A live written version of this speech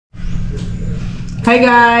Hi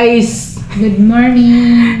guys! Good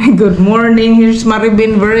morning. Good morning. Here's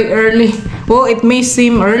Maribin very early. Well, it may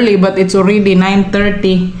seem early but it's already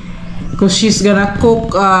 9:30 because she's gonna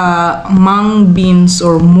cook mung beans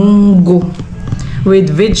or munggo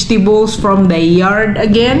with vegetables from the yard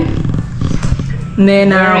again. And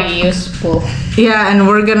then Very useful. yeah, and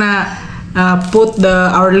we're gonna put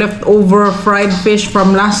our leftover fried fish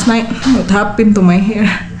from last night. What happened to my hair?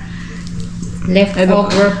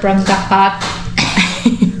 Leftover from the pot.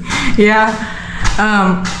 Yeah.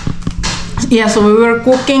 So we were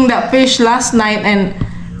cooking that fish last night and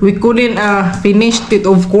we couldn't finish it,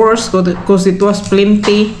 of course, because it was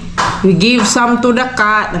plenty. We gave some to the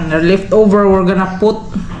cat and the leftover we're gonna put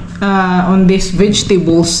on these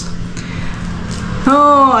vegetables.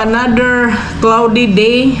 Oh, another cloudy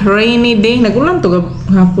day, rainy day. Nagulan to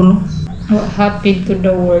hapon. What happened to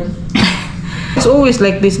the world? It's always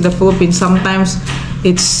like this in the Philippines. Sometimes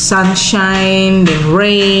it's sunshine, then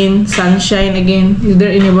rain, sunshine again. Is there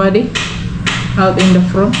anybody out in the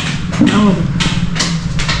front? No.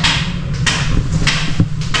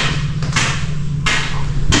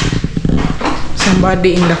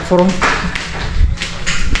 Somebody in the front.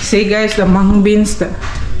 See guys, the mung beans that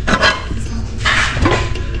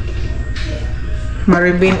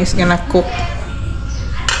Maribin is gonna cook.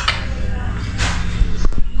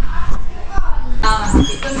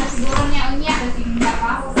 Ito na siguro niya unya kasi hindi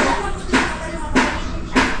pa.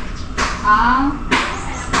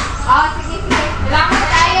 Sige. Salamat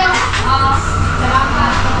tayo.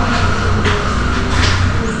 Salamat.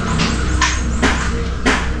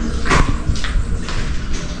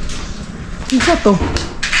 Kinsa to?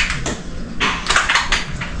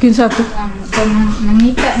 Kinsa to?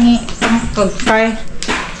 Nangita ni Uncle. Kay?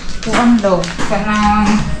 Kuan daw. Kanang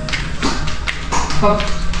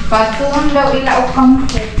patuon daw ila o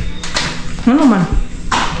kampo. Ano man?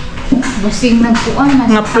 Basing nagkuan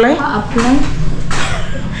na. Apply? Apply.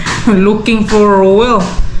 Looking for well.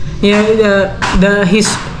 Yeah, his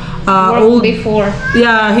old before.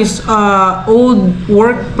 Yeah, his old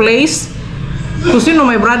workplace. Because you know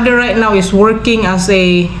my brother right now is working as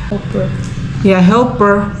a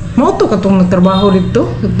helper. Mo to katong nagtrabaho dito?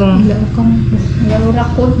 Katong Ila o kampo. Ila o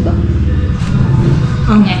rakod ba?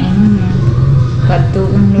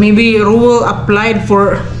 maybe Ruel applied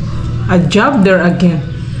for a job there again.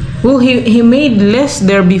 Well, he made less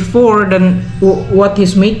there before than what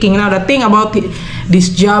he's making now. The thing about this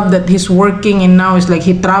job that he's working in now is like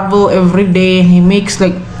he travel every day and he makes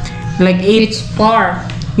like eight. It's far.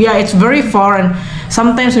 Yeah, it's very far, and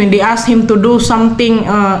sometimes when they ask him to do something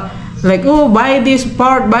like, oh, buy this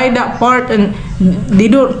part, buy that part, and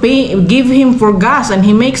they don't give him for gas, and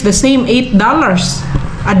he makes the same $8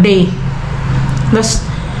 a day. That's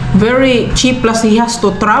very cheap, plus he has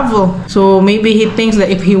to travel. So maybe he thinks that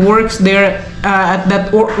if he works there at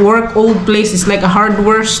that work old place, it's like a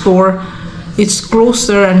hardware store, it's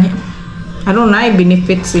closer, and I don't know,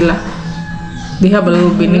 benefits sila. They have a little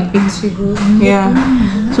benefits. Yeah.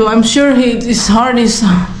 So I'm sure he's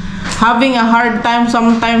having a hard time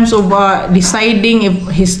sometimes of deciding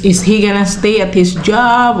if is he gonna stay at his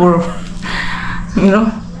job or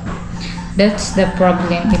That's the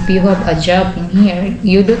problem. If you have a job in here,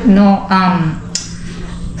 you don't know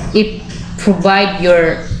if provide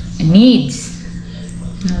your needs.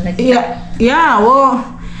 Well,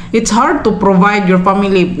 it's hard to provide your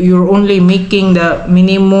family. You're only making the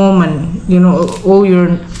minimum and all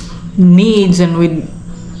your needs, and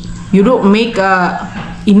you don't make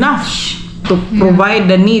enough to provide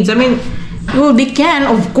the needs. I mean, they can,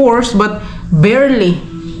 of course, but barely.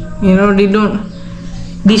 They don't.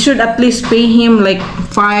 They should at least pay him like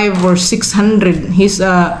 500 or 600. He's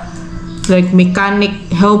a like mechanic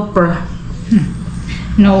helper.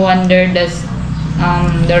 No wonder that's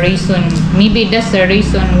the reason. Maybe that's the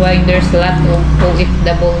reason why there's a lot of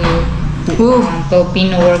OFW,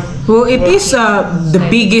 Filipino work. Well, it is the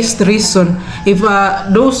biggest reason. If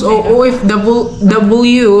those OFWs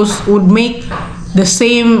would make the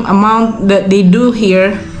same amount that they do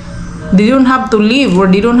here, they don't have to leave or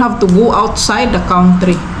they don't have to go outside the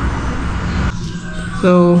country.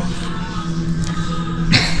 So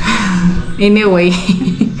anyway,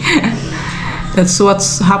 that's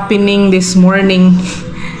what's happening this morning.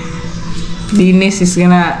 Dennis is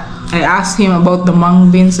I asked him about the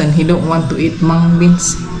mung beans and he don't want to eat mung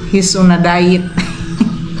beans. He's on a diet.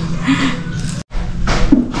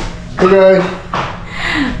 Hey guys,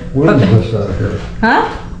 what is this out here?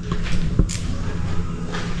 Huh?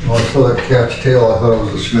 Oh, I saw that cat's tail. I thought it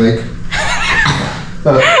was a snake.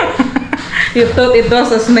 You thought it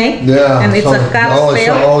was a snake? Yeah. And it's a cat's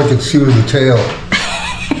tail? All I could see was the tail.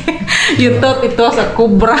 You thought it was a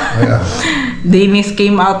cobra? Yeah. Dennis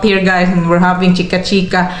came out here, guys, and we're having chica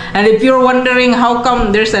chica. And if you're wondering how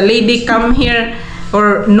come there's a lady come here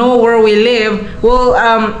or know where we live, well,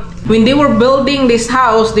 when they were building this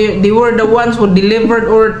house, they were the ones who delivered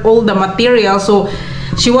all the material. So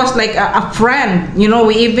she was like a friend, you know.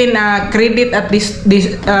 We even credit at this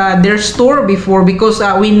their store before because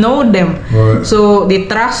we know them. Right. So they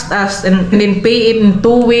trust us and then pay it in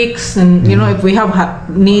 2 weeks. And you know, if we have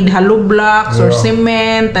need hollow blocks or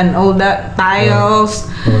cement and all that tiles.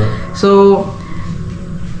 Right. So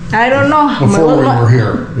I don't know. Before we were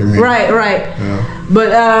here, you mean? Right. Yeah.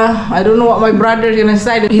 But I don't know what my brother's gonna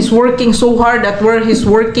decide. He's working so hard at where he's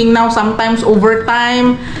working now, sometimes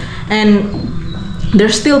overtime, and they're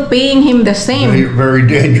still paying him the same. Very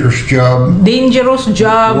dangerous job. Dangerous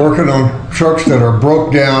job. Working on trucks that are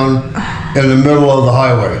broke down in the middle of the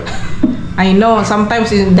highway. I know.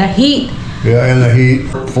 Sometimes in the heat. Yeah, in the heat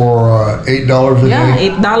for $8 a day.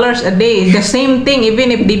 Yeah, $8 a day. It's the same thing, even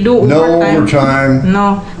if they do No overtime. overtime.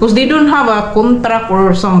 No, because they don't have a contract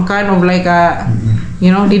or some kind of like a, you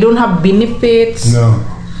know, they don't have benefits. No.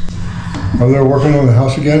 Are they working on the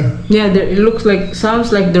house again? Yeah, it looks like,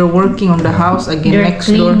 sounds like they're working on the house again. They're next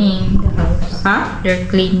door. cleaning the house. Huh? They're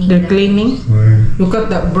cleaning. They're cleaning. Right. Look at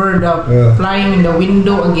that bird Yeah. flying in the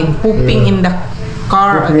window again, pooping in the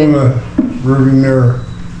car Pooping on again. the rearview mirror.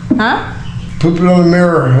 Huh? Pooping on the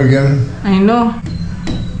mirror again. I know.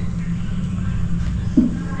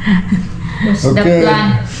 What's the Okay.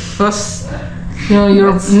 plan? Plus, you know,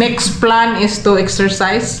 your next plan is to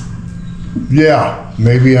exercise. Yeah,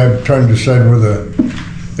 maybe I'm trying to decide whether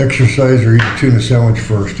exercise or eat a tuna sandwich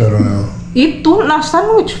first. I don't know. Eat tuna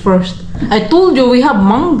sandwich first. I told you we have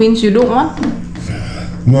mung beans. You don't want?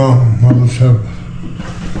 No, let's have.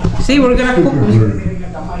 See, we're gonna cook.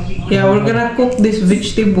 Yeah, we're gonna cook these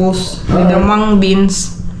vegetables with the mung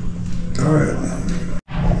beans. All right.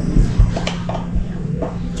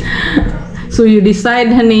 So you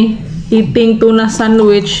decide, honey, eating tuna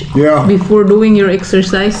sandwich Yeah. before doing your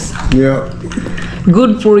exercise. Yeah.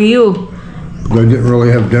 Good for you. I didn't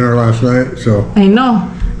really have dinner last night, so. I know.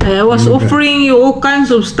 I was offering you all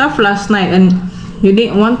kinds of stuff last night and you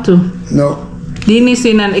didn't want to. No. Dean is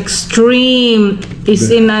in an extreme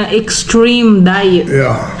diet.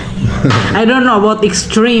 Yeah. I don't know about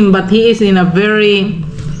extreme, but he is in a very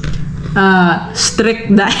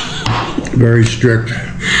strict diet. Very strict.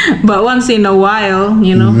 But once in a while,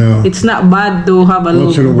 you know, No. it's not bad to have a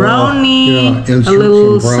Once in little a while, brownie, yeah, insert a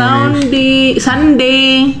little some brownies.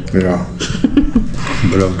 Sunday. Yeah.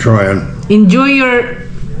 But I'm trying. Enjoy your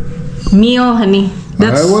meal, honey.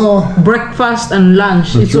 That's I will. breakfast and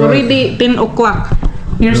lunch. That's It's right. already 10 o'clock.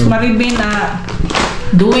 Here's Maribin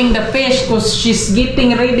doing the fish because she's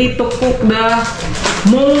getting ready to cook the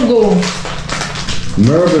mungo,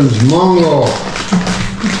 Mervin's Mongo.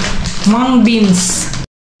 mung beans.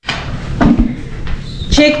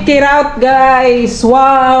 Check it out, guys.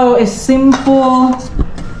 Wow, it's simple.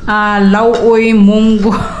 Lauoy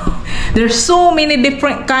mungo. There's so many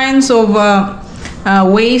different kinds of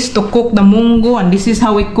ways to cook the mungo, and this is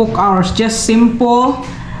how we cook ours. Just simple.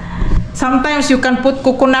 Sometimes you can put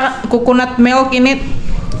coconut milk in it,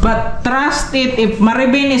 but trust it, if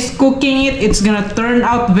Maribin is cooking it, it's gonna turn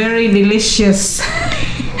out very delicious.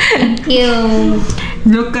 Thank you.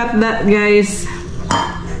 Look at that, guys.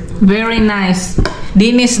 Very nice.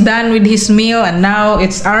 Dean is done with his meal and now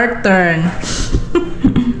it's our turn.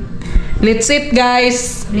 Let's eat,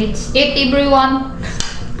 guys. Let's eat, everyone.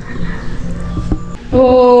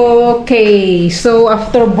 Okay, so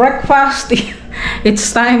after breakfast,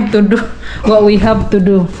 it's time to do what we have to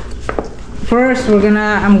do. First,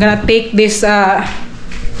 I'm gonna take this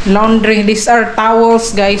laundry. These are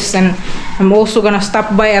towels, guys, and I'm also gonna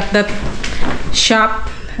stop by at that shop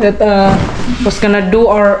that was gonna do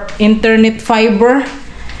our internet fiber.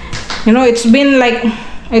 You know, it's been like,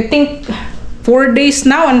 I think 4 days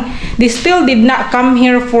now, and they still did not come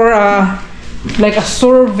here for like a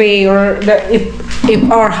survey or if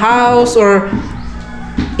our house or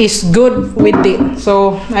is good with it.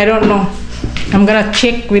 So I don't know. I'm gonna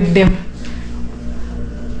check with them.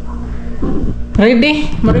 Ready,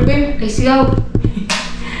 Maribin? Let's go.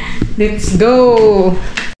 Let's go.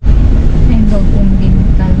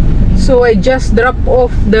 So I just dropped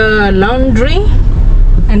off the laundry,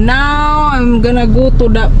 and now I'm gonna go to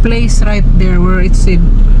that place right there where it said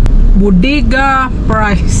Bodega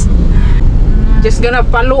Price. Just gonna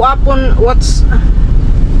follow up on what's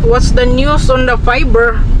the news on the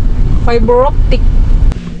fiber optic.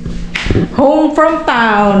 Home from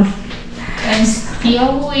town. I'm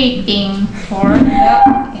still waiting for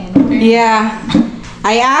the internet. Yeah,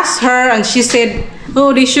 I asked her and she said,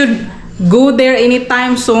 oh, they should go there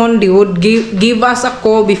anytime soon. They would give us a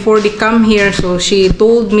call before they come here. So she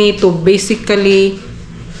told me to basically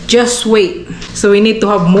just wait. So we need to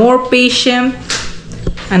have more patience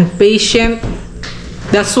and patient.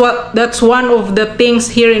 That's one of the things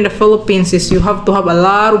here in the Philippines is you have to have a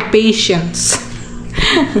lot of patience.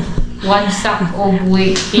 One sack of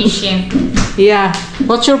weight, patient. Yeah.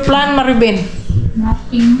 What's your plan, Maribin?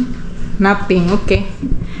 Nothing. Nothing. Okay.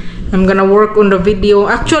 I'm gonna work on the video.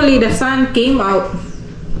 Actually, the sun came out,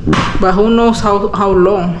 but who knows how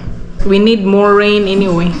long. We need more rain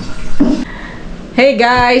anyway. Hey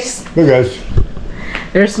guys. Hey guys.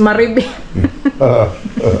 There's Maribin.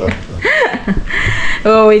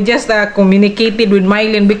 Oh, we just communicated with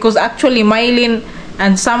Mailyn because actually Mailyn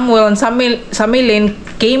and Samuel and Samilyn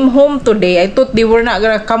came home today. I thought they were not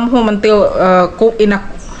gonna come home until in a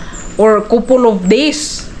couple of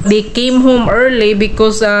days. They came home early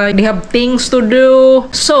because they have things to do.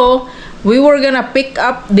 So we were gonna pick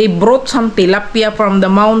up. They brought some tilapia from the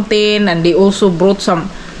mountain, and they also brought some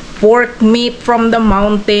pork meat from the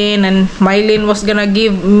mountain. And Mailyn was gonna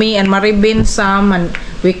give me and Maribin some, and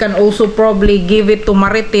we can also probably give it to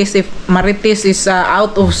Marites if Marites is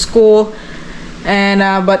out of school. And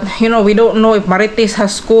but you know, we don't know if Marites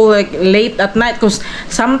has school like late at night, because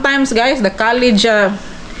sometimes guys, the college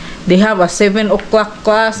they have a 7 o'clock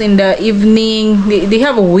class in the evening. They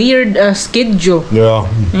have a weird schedule. Yeah.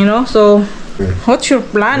 You know, so what's your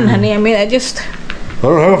plan, honey? I mean, I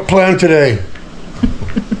don't have a plan today.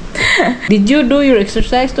 Did you do your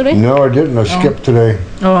exercise today? No, I didn't. I skipped today.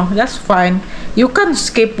 Oh, that's fine. You can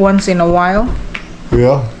skip once in a while.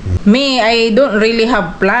 Yeah. Me, I don't really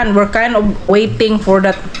have plan. We're kind of waiting for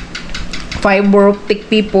that fiber optic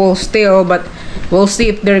people still, but we'll see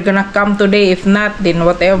if they're gonna come today. If not, then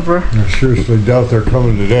whatever. I seriously doubt they're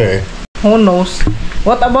coming today. Who knows?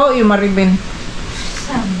 What about you, Maribin?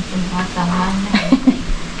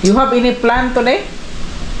 You have any plan today?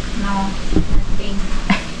 No, nothing.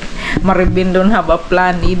 Maribin don't have a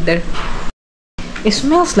plan either. It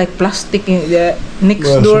smells like plastic in the next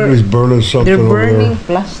door. Somebody's burning something. They're over burning there.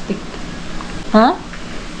 plastic. Huh?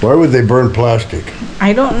 Why would they burn plastic?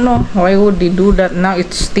 I don't know. Why would they do that now?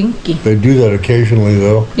 It's stinky. They do that occasionally,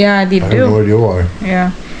 though. Yeah, they I do. have no idea why.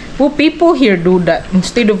 Yeah. Well, people here do that.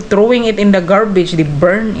 Instead of throwing it in the garbage, they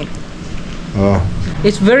burn it.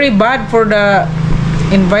 It's very bad for the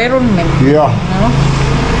environment. Yeah. You know?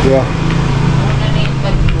 Yeah.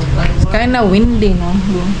 It's kind of windy, no?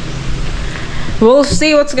 We'll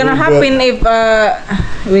see what's gonna happen if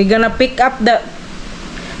we're gonna pick up the.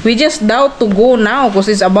 We just doubt to go now because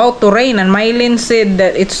it's about to rain, and Mailyn said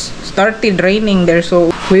that it's started raining there, so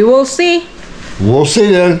we will see. We'll see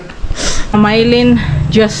then. Mailyn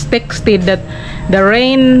just texted that the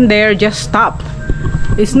rain there just stopped.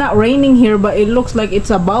 It's not raining here, but it looks like it's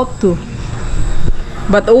about to.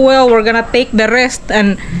 But oh well, we're gonna take the rest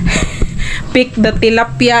and pick the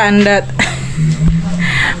tilapia and that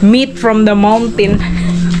meat from the mountain.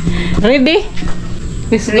 Ready?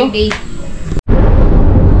 Let's go. Ready.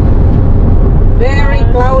 Very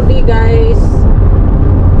cloudy, guys.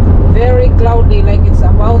 Very cloudy, like it's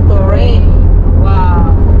about to rain.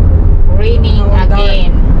 Wow. Raining Oh,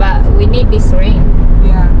 again. But we need this rain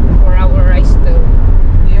Yeah. for our rice too.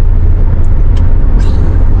 Yep.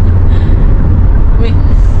 Wait.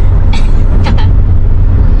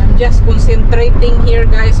 I'm just concentrating here,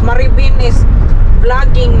 guys. Maribin is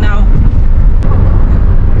vlogging now.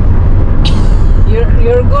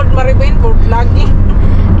 You're good, Maribin, for vlogging.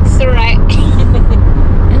 It's alright.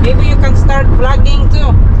 Maybe you can start vlogging too.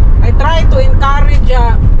 I try to encourage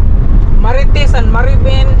Marites and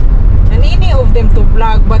Maribin and any of them to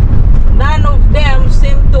vlog, but none of them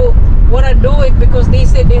seem to want to do it because they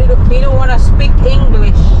said they don't want to speak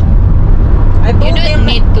English. I You told don't them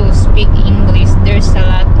need to speak English. There's a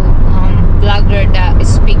lot of blogger that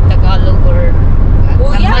speak Tagalog or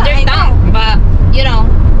Oh, yeah, mother I tongue. But you know,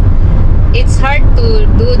 it's hard to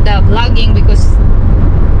do the vlogging because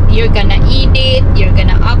you're gonna edit, you're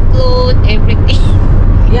gonna upload everything.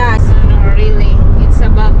 yes, No, really, it's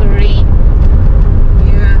about the rain.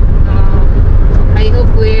 yeah. I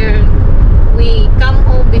hope we come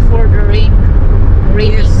home before the rain.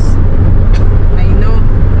 Raining. Yes. I know.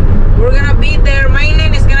 We're gonna be there.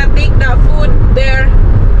 Mailyn is gonna take the food there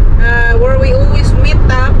where we always meet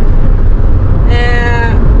up.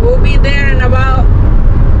 We'll be there in about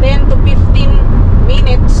 10 to 15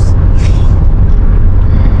 minutes.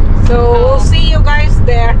 So we'll see you guys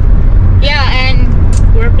there. Yeah, and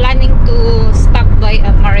we're planning to stop by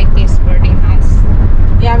at Marites boarding house.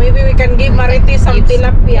 Yeah, maybe we can give Marite some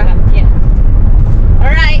tilapia.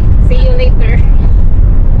 Alright, see you later.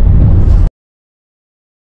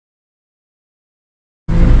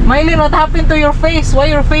 Mailyn, what happened to your face?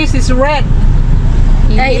 Why your face is red?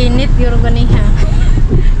 Ay, init yung ganiha.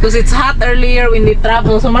 Because it's hot earlier when they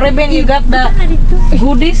travel. So Maribel, you got the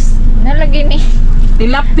goodies? Nalagi ni.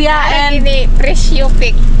 Tilapia and Gini, presyo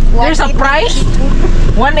pick. there's a price?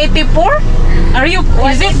 184? Are you,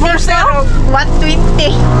 is it for sale?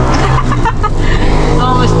 120.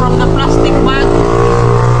 Oh, it's from the plastic bag.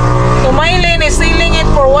 So Mailyn is selling it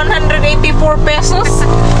for 184 pesos.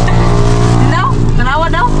 No? Tanawa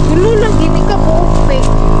daw? Gulo lang, gini ka po.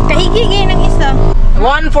 Kahigigay ng isa.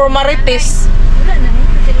 One for Marites. Wala na yun.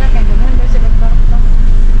 Sila kaya gano'n daw sila parang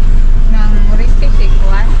Nang Mauritis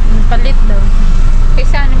ikuan. palit daw.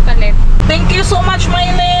 Kaysa anong palit? Thank you so much,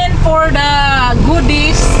 Mailyn, for the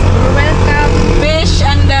goodies. You're welcome. Fish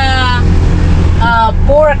and the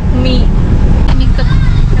pork meat.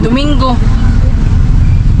 Domingo.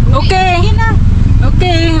 Okay.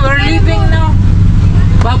 Okay, we're leaving now.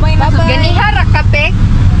 Bye-bye na. Ganihara ka, Pek.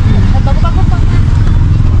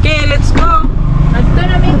 Okay, let's go. Ito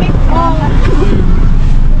na may pick mo.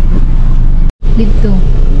 Dito.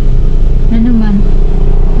 Ano man?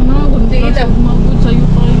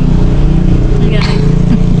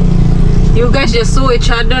 You guys just saw each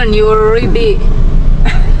other and you were already...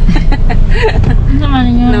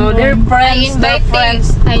 No, they're friends. They're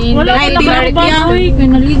friends. Wala Ay, ka tilapia.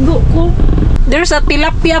 Naligo ko. There's a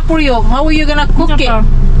tilapia for you. How are you gonna cook it?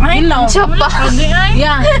 Hilaw. Chapa.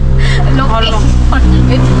 Yeah. It's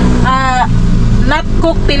not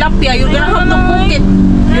cooked tilapia. You're gonna have to cook it.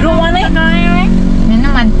 You don't want it? Ano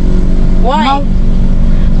naman? Why?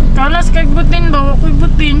 Kalas kay butin ba? Ako'y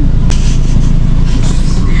butin.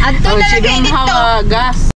 Ato Oh, na she lagay don't dito. have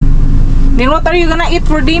gas. Then what are you gonna eat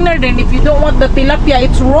for dinner then if you don't want the tilapia?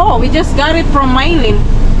 It's raw. We just got it from Mailyn.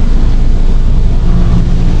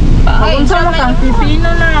 Ay, Magunsa mo ka? pipino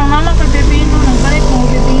na lang. Mama kay pipino. Nagpalit mo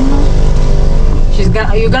pipino.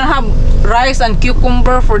 You're gonna have rice and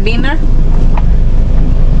cucumber for dinner?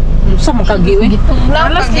 Sa mo kagiwi?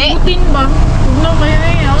 Kalas kay butin ba? Huwag na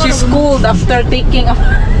kayo eh. She's cold after taking a...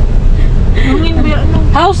 Hangin ba? Ano?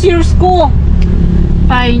 How's your school?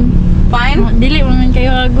 Fine. Fine? Dili mo man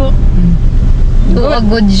kayo ago. Do a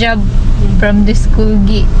good job from the school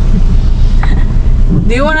gi.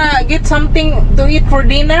 Do you wanna get something to eat for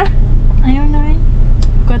dinner? Ayaw na eh.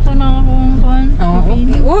 Kato na akong kuhan. Oh,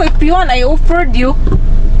 okay. Oh, if you want, I offered you.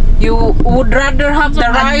 You would rather have the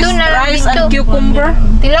rice and cucumber?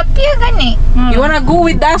 Tilapia gani. You wanna go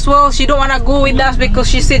with us? Well, she don't wanna go with us because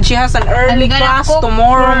she said she has an early I'm gonna class cook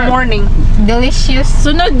tomorrow for- morning. Delicious.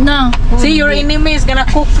 Sunod na. See, your enemy is gonna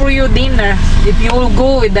cook for you dinner if you will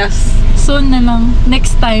go with us Soon na lang.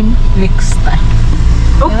 Next time. next time.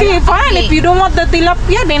 Okay, Wala, fine. okay. If you don't want the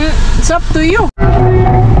tilapia, then it's up to you.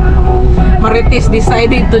 Marites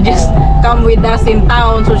decided to just come with us in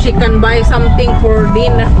town so she can buy something for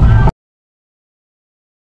dinner.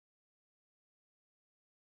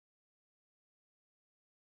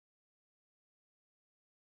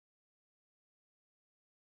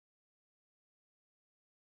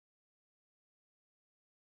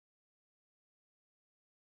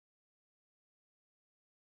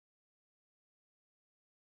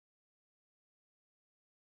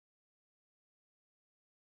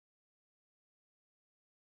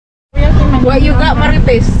 What you got,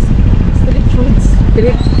 Marites? Street foods.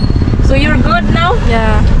 So you're good now?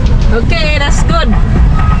 Yeah. Okay, that's good.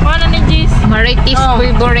 Wala ni Jis. Marites Oh.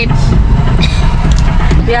 favorite.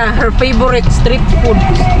 Yeah, her favorite street food.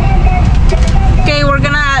 Okay, we're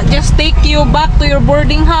gonna just take you back to your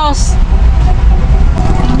boarding house.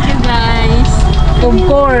 Thank you guys. Of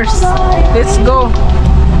course. Let's go.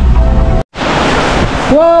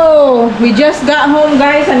 Whoa! We just got home,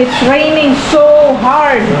 guys, and it's raining so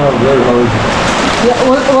hard. Oh, very hard. Yeah,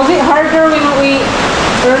 was it harder when we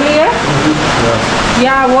earlier?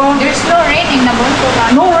 Yeah, well, There's no rain in Nabunturan.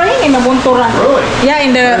 no rain in Nabunturan. Really? Yeah,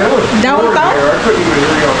 in the downtown. I couldn't even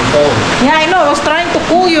hear you on the phone. Yeah, I know. I was trying to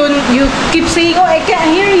call you and you keep saying, oh, I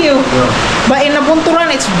can't hear you. Yeah. But in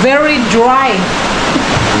Nabunturan, it's very dry.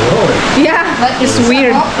 Really? Yeah, But it's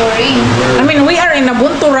weird. supposed to rain. I mean, we are in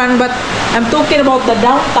Nabunturan, but I'm talking about the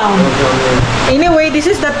downtown. Anyway, this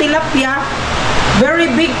is the tilapia. Very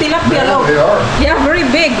big tilapia. Yeah, look. they are. Yeah, very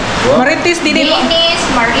big. Wow. Marites didn't... Dennis,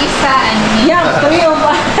 Marisa, and me. Yeah, 3 of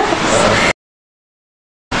us.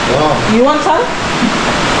 Wow. You want some?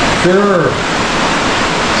 Sure.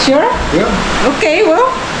 Sure? Yeah. Okay, well,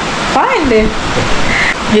 fine then.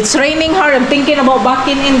 It's raining hard. I'm thinking about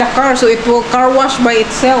backing in the car so it will car wash by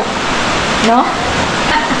itself. No?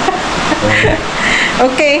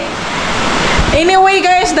 Okay. Anyway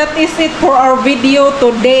guys, that is it for our video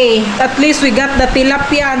today. At least we got the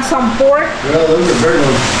tilapia and some pork. Yeah, those are big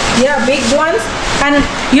ones. Yeah, big ones. And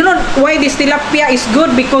you know why this tilapia is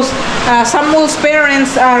good? Because Samuel's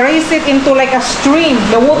parents raise it into like a stream.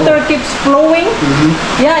 The water keeps flowing.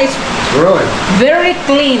 Yeah, it's Really? very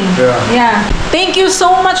clean. Yeah. Thank you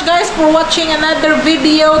so much guys for watching another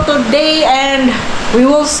video today, and we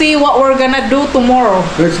will see what we're gonna do tomorrow.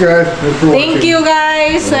 Thanks, guys. Thanks for watching. Thank you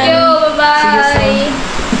guys. Yo, and bye-bye. see you soon.